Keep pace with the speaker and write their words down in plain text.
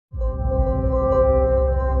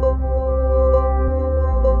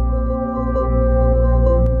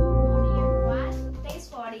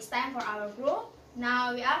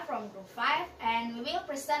will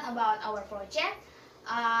present about our project.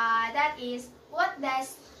 That is, what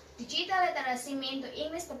does digital literacy mean to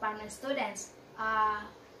English department students?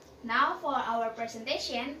 Now for our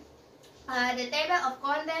presentation, the table of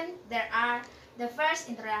content, there are the first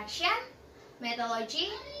introduction, methodology,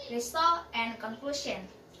 result, and conclusion.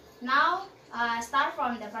 Now, start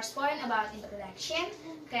from the first point about introduction,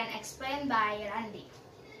 can explain by Randy.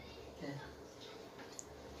 Okay.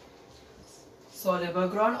 So the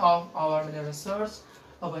background of our research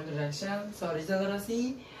of introduction. So digital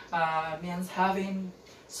literacy means having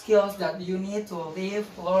skills that you need to live,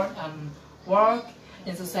 learn, and work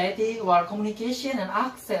in society where communication and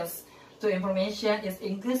access to information is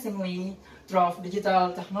increasingly through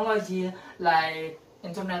digital technology like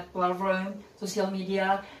internet platform, social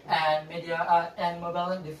media, and and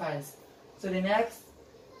mobile device. So the next,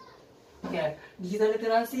 okay, digital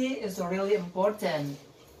literacy is really important.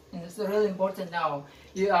 It's really important now.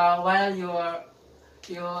 While you are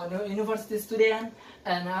university student,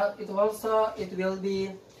 and it will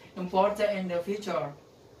be important in the future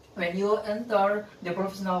when you enter the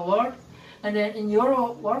professional world, and then in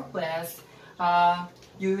your workplace,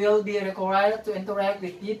 you will be required to interact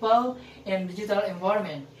with people in digital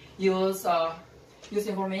environment. Use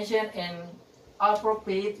information in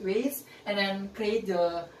appropriate ways, and then create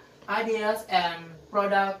the ideas and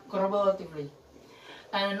product collaboratively.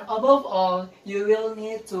 And above all, you will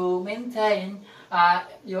need to maintain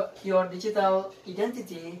your digital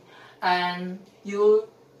identity, and will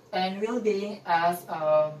being as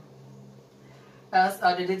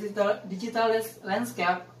the digital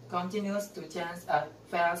landscape continues to change at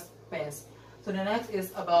fast pace. So the next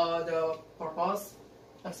is about the purpose,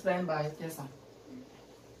 explained by Tessa.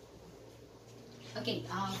 Okay,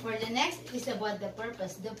 for the next is about the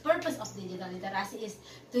purpose. The purpose of digital literacy is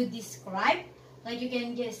to describe, like you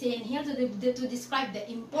can see in here, to describe the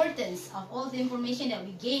importance of all the information that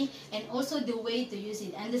we gain and also the way to use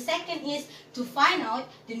it. And the second is to find out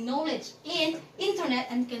the knowledge in internet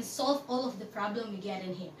and can solve all of the problem we get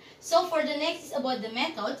in here. So for the next is about the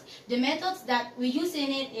methods. The methods that we use in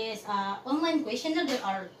it is online questionnaire. There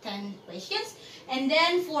are 10 questions. And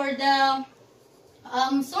then for the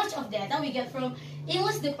source of data we get from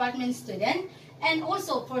English department student. And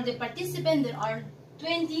also for the participant there are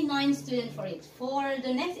 29 students for it. For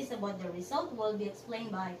the next is about the result, will be explained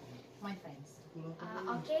by my friends.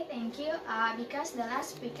 Okay, thank you. Because the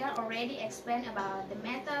last speaker already explained about the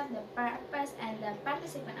method, the purpose, and the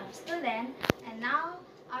participant of student, and now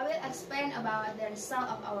I will explain about the result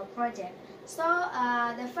of our project. So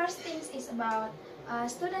the first thing is about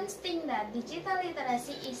students think that digital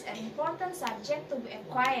literacy is an important subject to be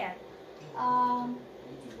acquired.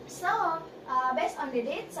 Based on the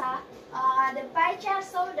data, the pie chart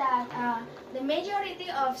show that the majority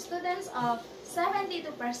of students of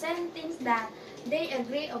 72% thinks that they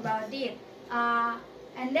agree about it.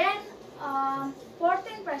 And then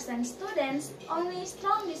 14% students only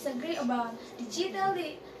strongly disagree about digital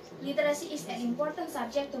literacy is an important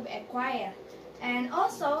subject to be acquired. And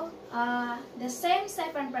also, the same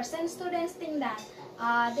 7% students think that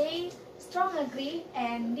they strongly agree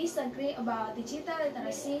and disagree about digital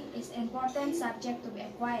literacy is an important subject to be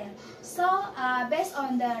acquired. So, based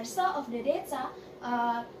on the result of the data,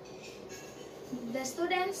 the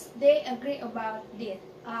students, they agree about it.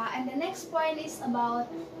 And the next point is about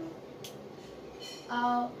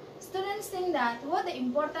students think that what the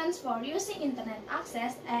importance for using internet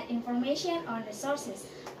access and information on resources.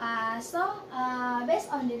 Based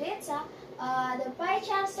on the data, the pie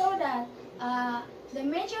chart show that the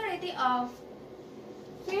majority of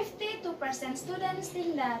 52% students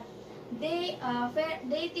think that they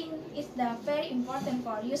think it's very important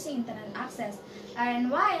for using internet access, and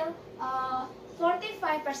while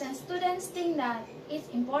 45% students think that it's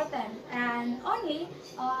important, and only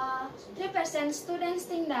 3% students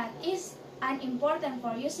think that it's unimportant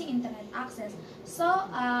for using internet access. So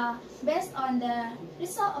based on the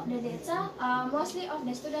result of the data, mostly of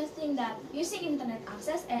the students think that using internet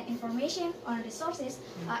access and information on resources,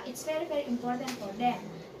 it's very important for them.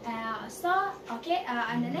 And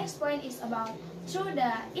the next point is about through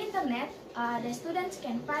the internet, the students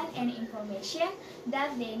can find any information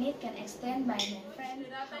that they need, can explain by my friend. The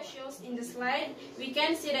data shows in the slide, we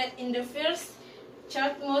can see that in the first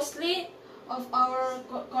chart mostly of our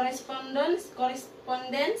correspondents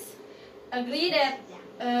agree that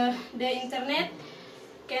the internet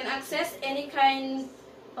can access any kind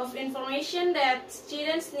of information that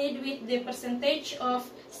students need with the percentage of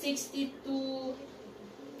 62%,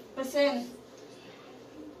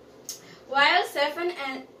 while 7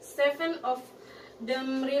 of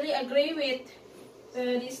them really agree with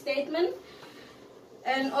this statement.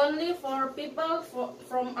 and only for people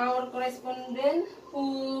from our correspondent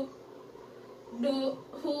who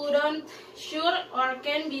don't sure or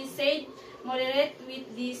can be said moderate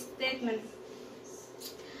with this statement.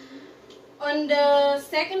 On the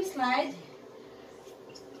second slide,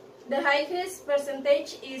 the highest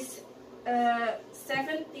percentage is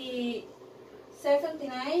 79%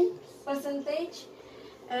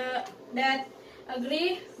 that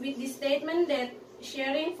agree with the statement that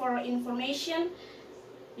sharing for information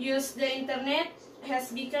use the internet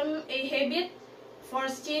has become a habit for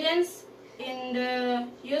students in the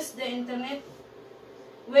use the internet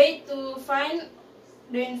way to find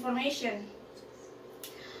the information.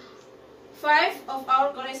 5 of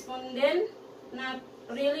our correspondents not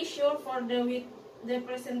really sure for the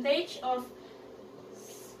percentage of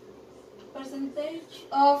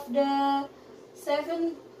the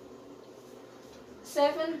 70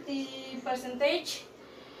 percentage,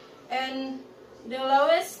 and the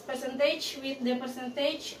lowest percentage with the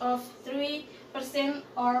percentage of 3%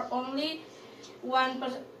 or only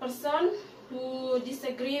 1% who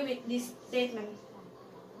disagree with this statement.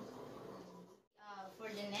 For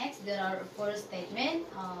the next, there are 4 statements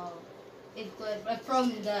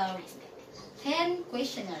from the 10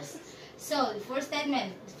 questioners. So the first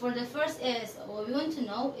statement, for the first is, we want to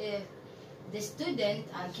know if the student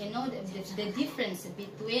can know the difference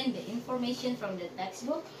between the information from the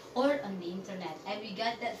textbook or on the internet. And we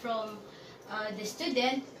got that from the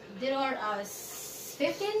student. There are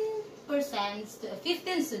 15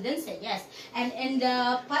 students say yes. And in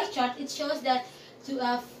the pie chart, it shows that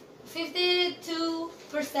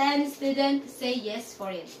 52% students say yes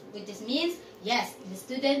for it, which means yes, the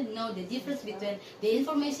student know the difference between the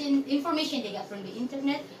information they got from the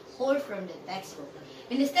internet or from the textbook.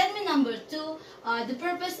 In the statement number 2, the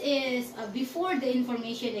purpose is before the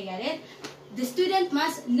information they got it, the student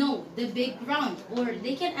must know the background, or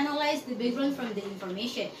they can analyze the background from the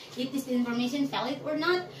information. Is the information valid or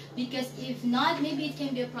not? Because if not, maybe it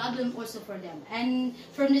can be a problem also for them. And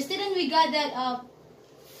from the student, we got that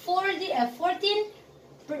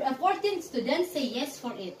 14 students say yes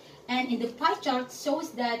for it. And in the pie chart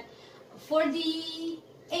shows that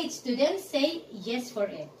 48 students say yes for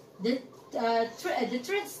it. The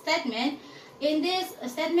third statement, in this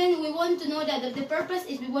statement, we want to know that the purpose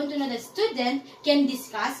is we want to know that student can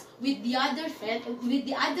discuss with the other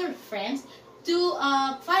friends to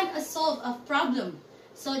find a solve a problem,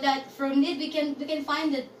 so that from it we can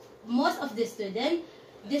find that most of the students,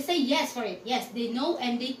 they say yes for it. Yes, they know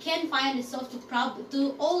and they can find a solve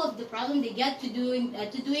to all of the problem they get to doing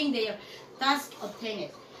their task obtain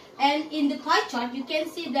it. And in the pie chart, you can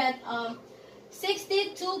see that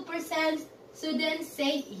 62% students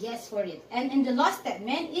say yes for it. And in the last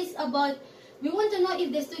statement is about, we want to know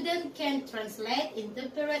if the student can translate,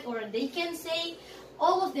 interpret, or they can say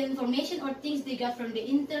all of the information or things they got from the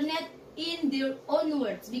internet in their own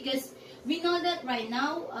words. Because we know that right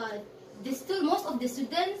now, most of the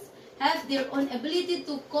students have their own ability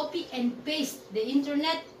to copy and paste the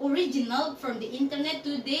internet original from the internet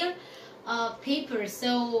to their paper.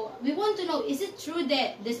 So we want to know, is it true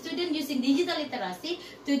that the student using digital literacy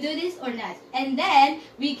to do this or not? And then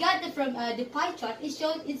we got from the pie chart, it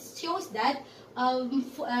shows that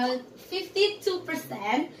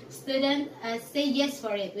 52% students say yes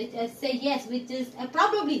for it, which say yes, which is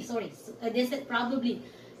probably, sorry, they said probably.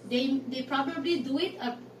 They probably do it,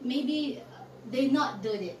 or maybe they not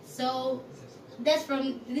do it. So that's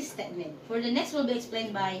from this statement. For the next will be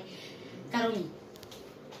explained by Karoni.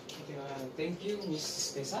 Okay, thank you,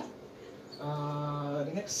 Ms. Tessa.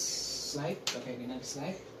 The next slide. Okay, the next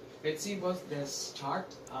slide. Let's see about this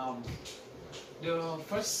chart. The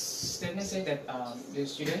first statement says that the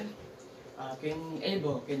student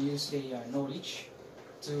can use their knowledge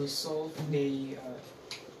to solve the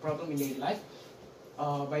problem in their life.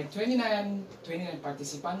 By 29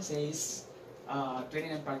 participants says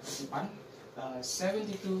 29 participants,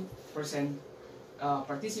 72%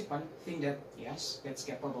 participant think that yes, that's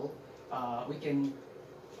capable. We can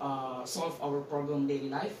solve our problem daily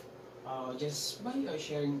life just by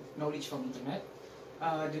sharing knowledge from internet.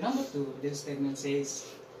 The number 2, this statement says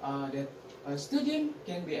that a student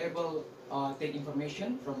can be able take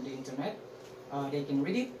information from the internet. They can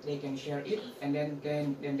read it, they can share it, and then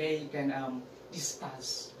they can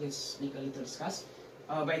discuss. Yes, make a little discuss.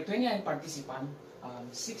 By 29 participants,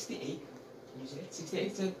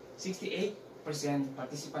 68%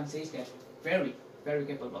 participants says that very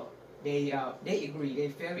capable. They agree. They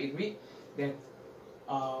very agree that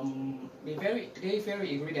they very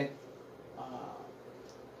agree that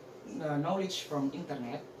knowledge from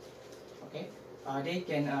internet. Okay, they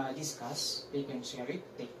can discuss. They can share it,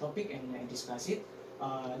 take topic and discuss it.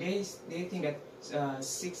 they think that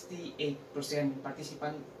 68%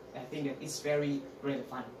 participant think that it's very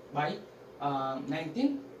relevant by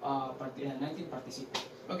 19 participants.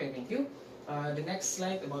 Okay, thank you. The next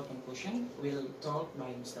slide about conclusion will talk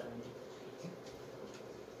by Mr. Randy.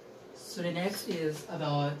 So the next is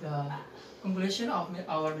about the conclusion of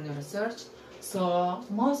our mini research. So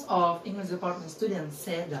most of English department students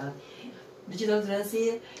say that digital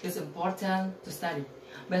literacy is important to study.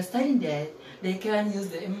 By studying that, they can use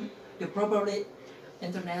the properly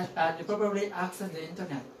internet, they properly access the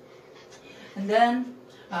internet, and then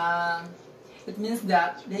it means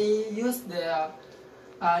that they use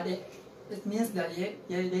it means that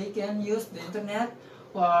they can use the internet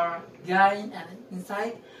for gain and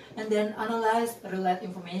insight, and then analyze relate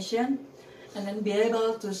information, and then be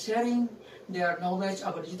able to sharing their knowledge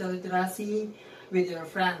about digital literacy with their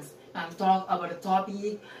friends and talk about the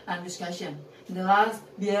topic and discussion. And the last,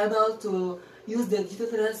 be able to use the digital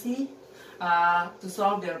literacy to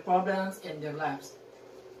solve their problems in their lives.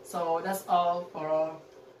 So that's all for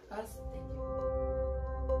us. Thank you.